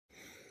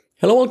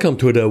Hello, welcome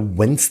to the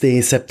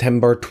Wednesday,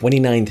 September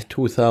 29th,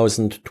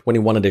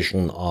 2021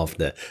 edition of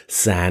the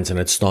SANS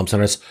and Storm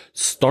Center's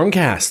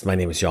Stormcast. My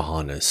name is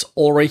Johannes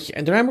Ulrich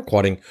and I'm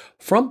recording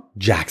from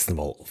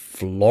Jacksonville,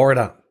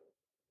 Florida.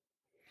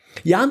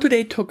 Jan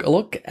today took a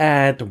look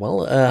at,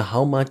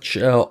 how much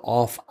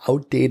of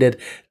outdated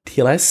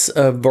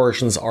TLS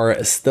versions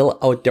are still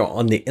out there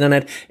on the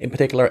internet, in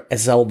particular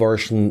SL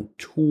version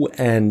 2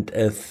 and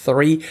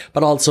 3,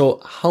 but also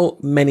how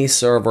many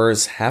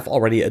servers have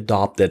already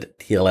adopted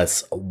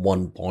TLS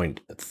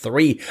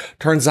 1.3.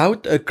 Turns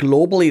out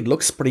globally it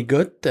looks pretty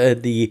good.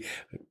 The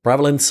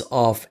prevalence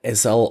of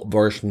SL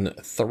version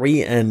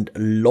 3 and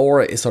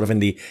lower is sort of in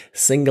the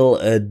single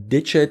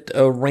digit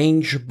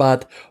range,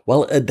 but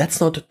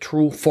that's not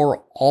true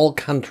for all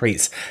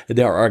countries.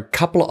 There are a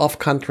couple of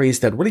countries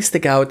that really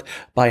stick out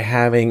by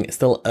having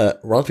still a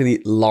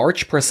relatively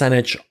large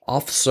percentage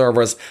of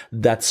servers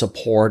that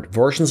support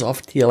versions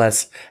of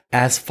TLS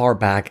as far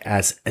back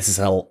as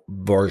SSL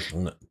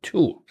version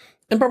 2.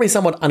 And probably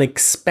somewhat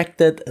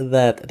unexpected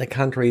that the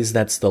countries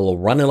that still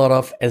run a lot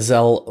of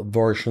SL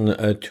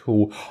version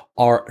 2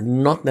 are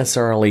not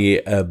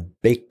necessarily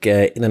big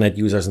internet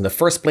users in the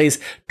first place.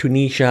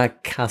 Tunisia,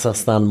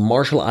 Kazakhstan,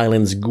 Marshall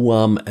Islands,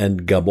 Guam,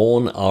 and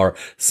Gabon are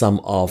some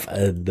of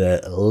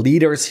the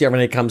leaders here when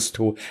it comes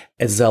to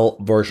SL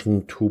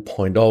version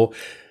 2.0.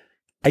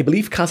 I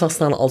believe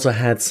Kazakhstan also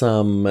had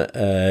some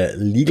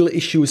legal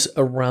issues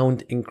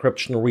around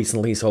encryption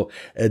recently, so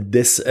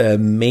this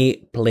may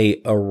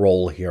play a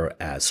role here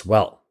as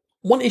well.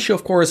 One issue,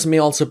 of course, may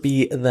also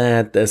be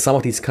that some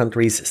of these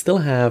countries still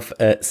have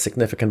a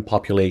significant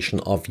population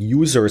of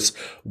users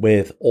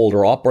with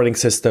older operating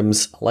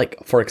systems,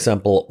 like, for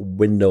example,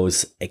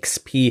 Windows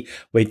XP,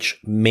 which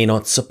may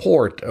not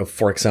support,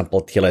 for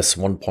example, TLS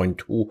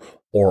 1.2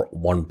 or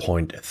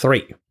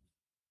 1.3.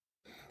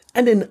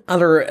 And in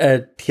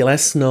other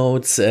TLS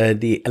notes,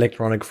 the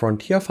Electronic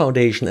Frontier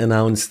Foundation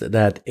announced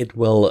that it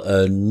will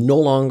no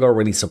longer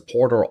really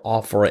support or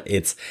offer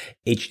its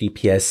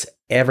HTTPS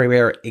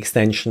Everywhere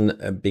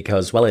extension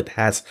because, it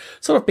has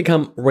sort of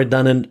become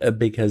redundant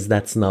because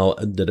that's now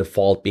the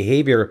default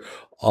behavior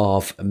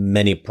of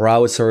many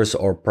browsers,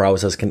 or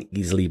browsers can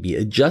easily be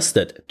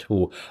adjusted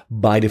to,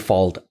 by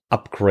default,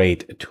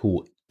 upgrade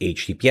to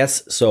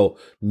HTTPS. So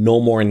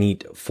no more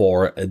need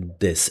for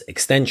this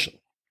extension.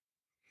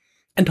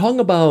 And talking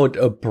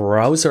about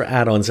browser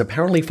add-ons,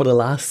 apparently for the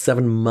last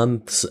 7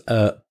 months,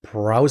 a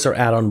browser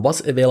add-on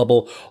was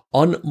available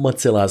on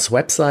Mozilla's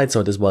website.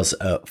 So this was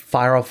a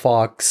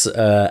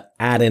Firefox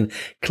add-in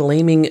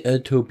claiming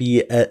to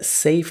be a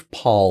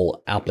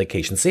safepol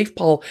application.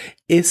 Safepol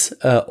is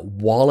a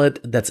wallet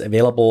that's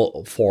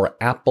available for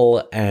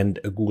Apple and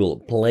Google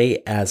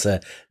Play as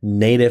a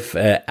native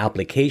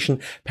application.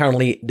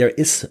 Apparently, there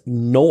is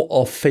no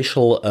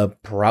official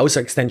browser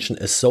extension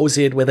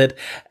associated with it,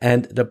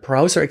 and the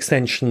browser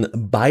extension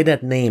by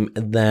that name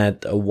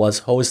that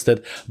was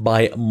hosted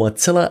by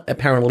Mozilla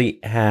apparently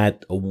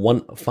had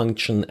one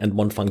function and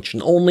one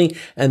function only,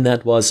 and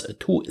that was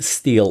to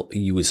steal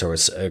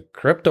users'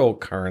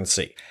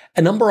 cryptocurrency.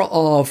 A number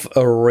of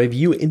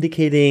review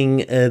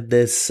indicating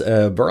this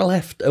were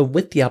left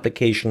with the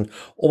application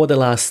over the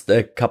last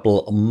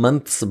couple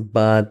months,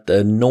 but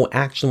no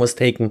action was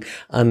taken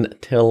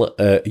until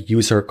a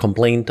user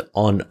complained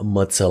on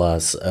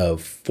Mozilla's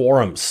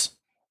forums.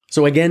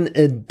 So again,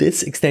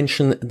 this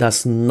extension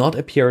does not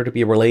appear to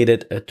be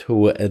related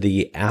to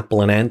the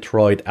Apple and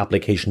Android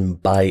application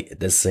by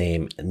the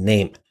same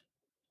name.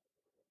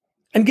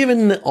 And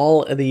given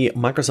all the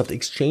Microsoft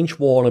Exchange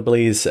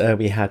vulnerabilities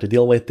we had to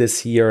deal with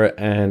this year,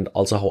 and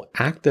also how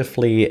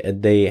actively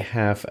they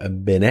have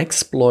been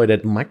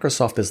exploited,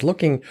 Microsoft is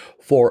looking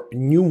for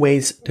new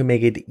ways to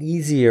make it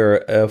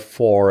easier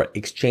for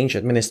Exchange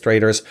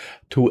administrators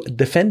to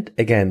defend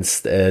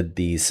against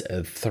these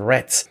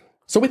threats.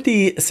 So with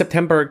the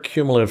September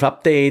cumulative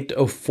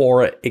update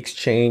for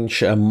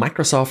Exchange,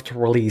 Microsoft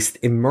released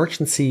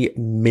Emergency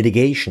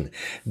Mitigation.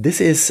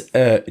 This is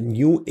a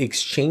new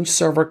Exchange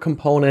server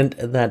component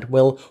that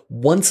will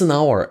once an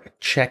hour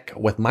check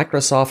with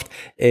Microsoft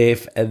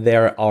if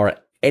there are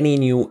any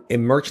new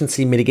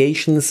emergency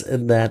mitigations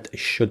that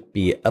should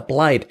be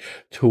applied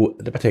to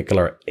the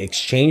particular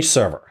Exchange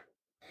server.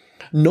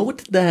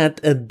 Note that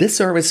this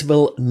service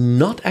will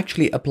not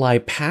actually apply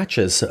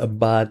patches,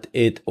 but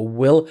it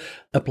will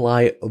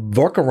apply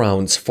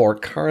workarounds for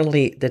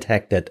currently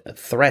detected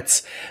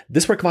threats.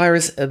 This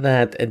requires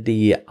that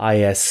the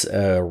IS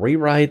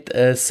rewrite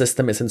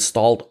system is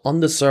installed on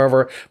the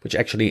server, which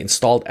actually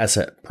installed as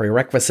a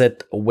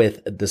prerequisite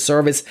with the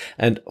service.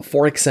 And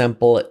for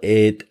example,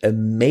 it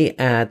may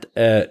add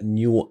a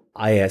new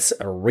IS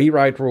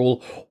rewrite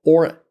rule,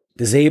 or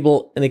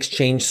disable an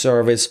Exchange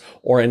service,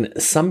 or in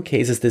some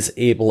cases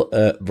disable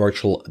a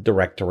virtual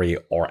directory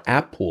or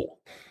app pool.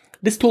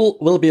 This tool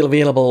will be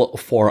available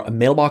for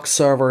mailbox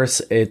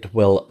servers. It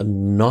will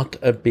not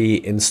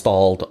be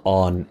installed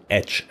on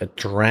Edge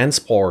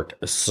transport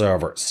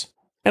servers.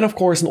 And of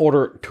course, in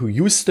order to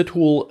use the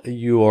tool,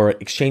 your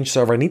Exchange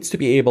server needs to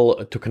be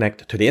able to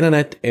connect to the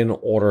internet in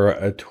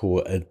order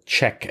to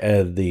check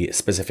the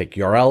specific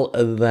URL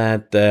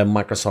that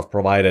Microsoft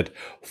provided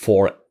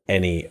for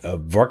any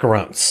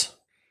workarounds.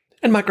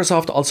 And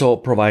Microsoft also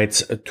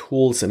provides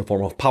tools in the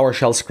form of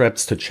PowerShell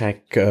scripts to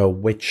check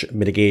which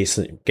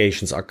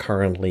mitigations are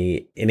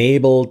currently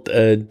enabled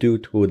due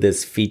to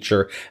this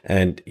feature.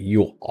 And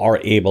you are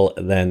able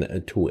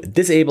then to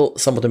disable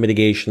some of the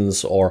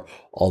mitigations or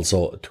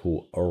also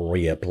to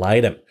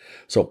reapply them.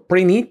 So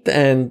pretty neat.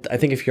 And I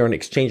think if you're an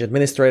Exchange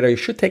administrator, you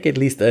should take at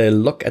least a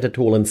look at the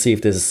tool and see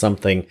if this is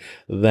something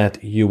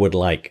that you would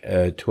like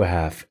to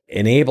have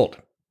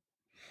enabled.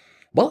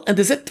 Well, and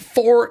that's it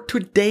for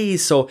today.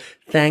 So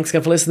thanks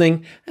again for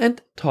listening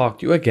and talk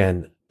to you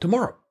again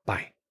tomorrow.